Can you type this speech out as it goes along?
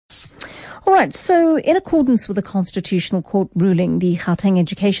All right, so in accordance with the Constitutional Court ruling, the Gauteng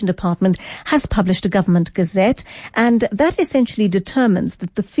Education Department has published a government gazette, and that essentially determines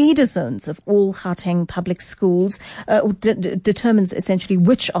that the feeder zones of all Gauteng public schools, determines essentially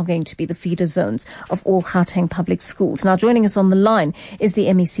which are going to be the feeder zones of all Gauteng public schools. Now, joining us on the line is the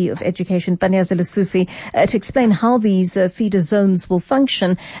MEC of Education, Panyaza Lesufi, to explain how these feeder zones will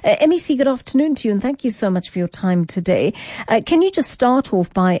function. MEC, good afternoon to you, and thank you so much for your time today. Can you just start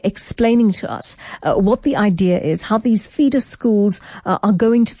off by explaining to us what the idea is, how these feeder schools are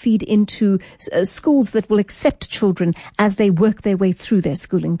going to feed into schools that will accept children as they work their way through their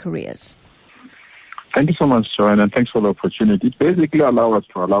schooling careers? Thank you so much, Joanne, and thanks for the opportunity. It basically allow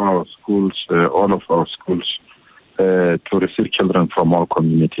our schools, all of our schools, to receive children from all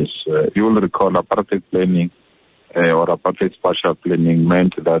communities. You will recall apartheid planning or apartheid spatial planning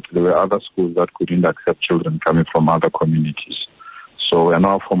meant that there were other schools that couldn't accept children coming from other communities. So we are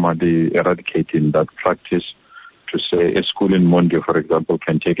now formally eradicating that practice to say a school in Mondio, for example,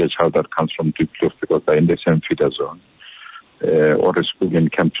 can take a child that comes from Diepkloof because they're in the same feeder zone. Or a school in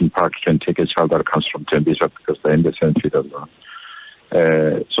Kempton Park can take a child that comes from Tembisa because they're in the same feeder zone.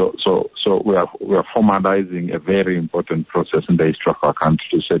 So we are formalizing a very important process in the history of our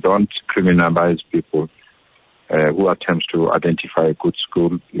country. So don't criminalize people who attempts to identify a good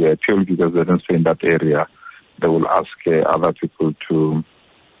school purely because they don't stay in that area. They will ask other people to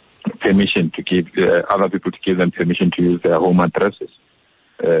give them permission to use their home addresses,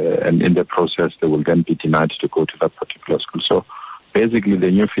 and in the process they will then be denied to go to that particular school. So basically,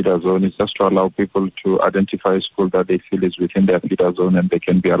 the new feeder zone is just to allow people to identify a school that they feel is within their feeder zone, and they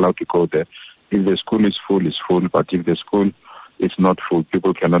can be allowed to go there. If the school is full, it's full. But if the school is not full,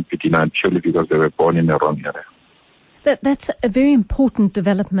 people cannot be denied purely because they were born in the wrong area. That's a very important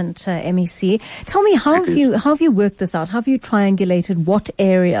development, MEC. Tell me, how have you worked this out? How have you triangulated what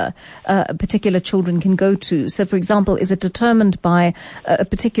area particular children can go to? So, for example, is it determined by a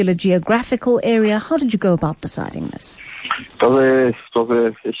particular geographical area? How did you go about deciding this? It was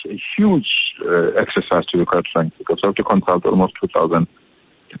a huge exercise, to be quite frank, because we have to consult almost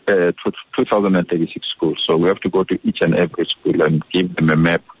 2,036 schools. So we have to go to each and every school and give them a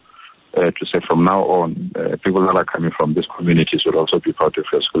map. To say from now on, people that are coming from these communities will also be part of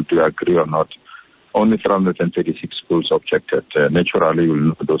your school. Do you agree or not? Only 336 schools objected. Naturally, you will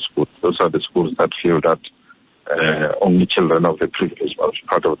know those schools. Those are the schools that feel that only children of the privileged are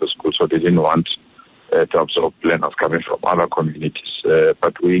part of the school, so they didn't want to absorb learners coming from other communities.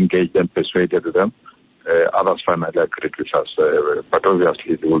 But we engaged and persuaded them. Others finally agreed with us. But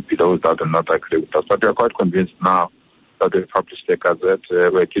obviously, there will be those that do not agree with us. But we are quite convinced now that we published the gazette.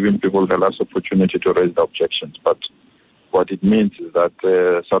 We're giving people the last opportunity to raise the objections. But what it means is that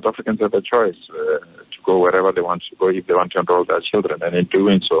South Africans have a choice to go wherever they want to go if they want to enroll their children. And in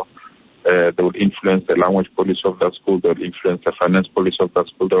doing so, they will influence the language policy of that school. They will influence the finance policy of that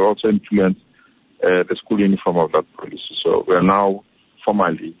school. They will also influence the school uniform of that policy. So we are now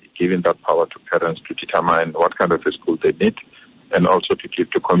formally giving that power to parents to determine what kind of a school they need, and also to give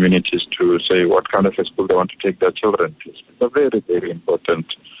to communities to say what kind of a school they want to take their children to. It's a very, very important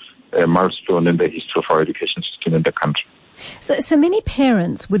milestone in the history of our education system in the country. So many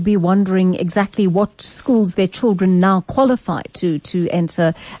parents would be wondering exactly what schools their children now qualify to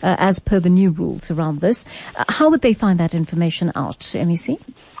enter as per the new rules around this. How would they find that information out, MEC?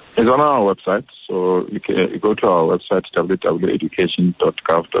 It's on our website. So you go to our website,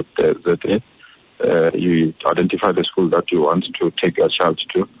 www.education.gov.za. You identify the school that you want to take your child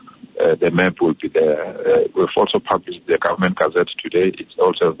to. The map will be there. We've also published the government gazette today. It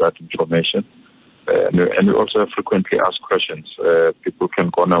also has that information. And we also have frequently asked questions. People can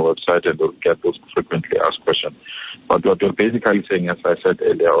go on our website and they'll get those frequently asked questions. But what we're basically saying, as I said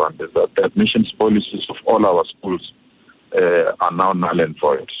earlier on, is that the admissions policies of all our schools are now null and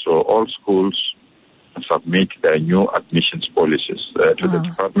void. So all schools submit their new admissions policies to the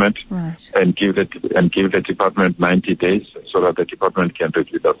department, right, and give the department 90 days so that the department can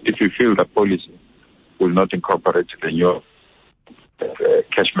review that. If you feel the policy will not incorporate the new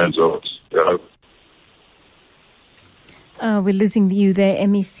catchment zones. We're losing you there,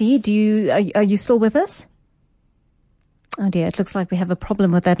 MEC. Are you still with us? Oh dear, it looks like we have a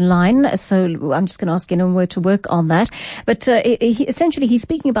problem with that line, so I'm just going to ask anyone to work on that. But essentially, he's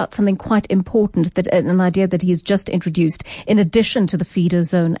speaking about something quite important, that an idea that he's just introduced in addition to the feeder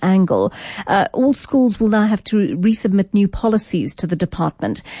zone angle. All schools will now have to resubmit new policies to the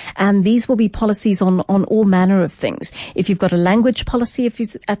department, and these will be policies on all manner of things. If you've got a language policy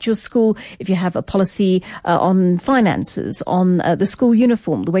at your school, if you have a policy on finances, on the school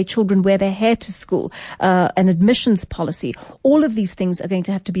uniform, the way children wear their hair to school, an admissions policy, policy. All of these things are going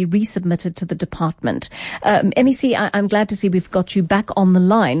to have to be resubmitted to the department. MEC, I'm glad to see we've got you back on the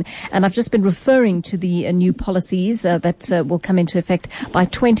line, and I've just been referring to the new policies that will come into effect by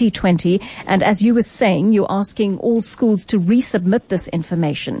 2020. And as you were saying, you're asking all schools to resubmit this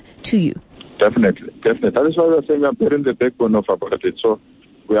information to you. Definitely. That is why we're saying we're putting the backbone of about it. So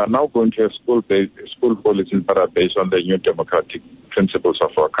we are now going to have school policies that are based on the new democratic principles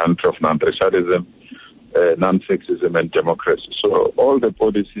of our country of non-racialism, non-sexism, and democracy. So all the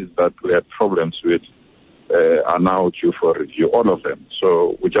policies that we had problems with are now due for review, all of them.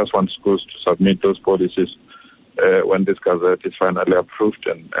 So we just want schools to submit those policies when this gazette is finally approved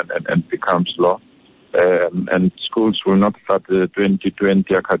and becomes law. And schools will not start the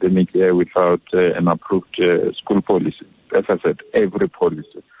 2020 academic year without an approved school policy. As I said, every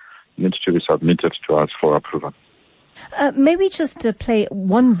policy needs to be submitted to us for approval. May we just play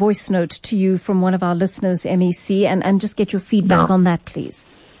one voice note to you from one of our listeners, MEC, and just get your feedback on that, please?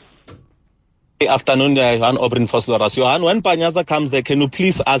 Afternoon, Johan Obrin Fosloras. Johan, when Panyaza comes there, can you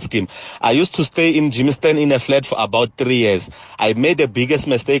please ask him? I used to stay in Jimiston in a flat for about 3 years. I made the biggest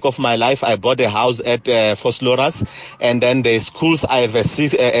mistake of my life. I bought a house at Fosloras, and then the schools, I have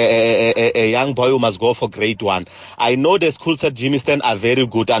a young boy who must go for grade 1. I know the schools at Jimiston are very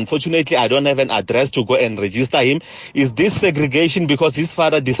good. Unfortunately, I don't have an address to go and register him. Is this segregation because his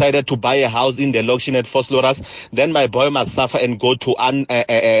father decided to buy a house in the auction at Fosloras? Then my boy must suffer and go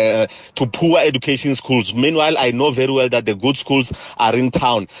to poor education schools. Meanwhile, I know very well that the good schools are in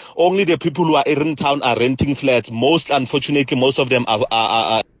town. Only the people who are in town are renting flats. Unfortunately, most of them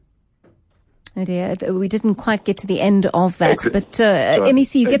are. Oh dear, we didn't quite get to the end of that, but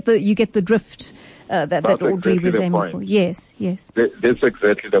MEC, you get the drift that Audrey was aiming for. Yes. That's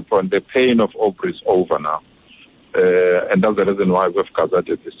exactly the point. The pain of Aubrey is over now, and that's the reason why we've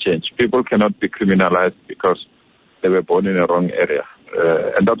gazetted this change. People cannot be criminalized because they were born in a wrong area.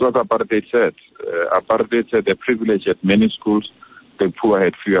 And that's what apartheid said. Apartheid said the privilege at many schools, the poor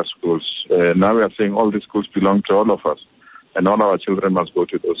had fewer schools. Now we are saying all the schools belong to all of us, and all our children must go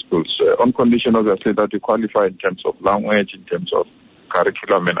to those schools. On condition, obviously, that you qualify in terms of language, in terms of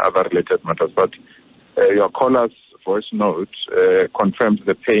curriculum, and other related matters. But your caller's voice note confirms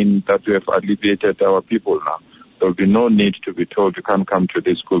the pain that we have alleviated our people now. There will be no need to be told you can't come to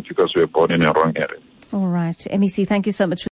this school because we were born in a wrong area. All right. MEC, thank you so much.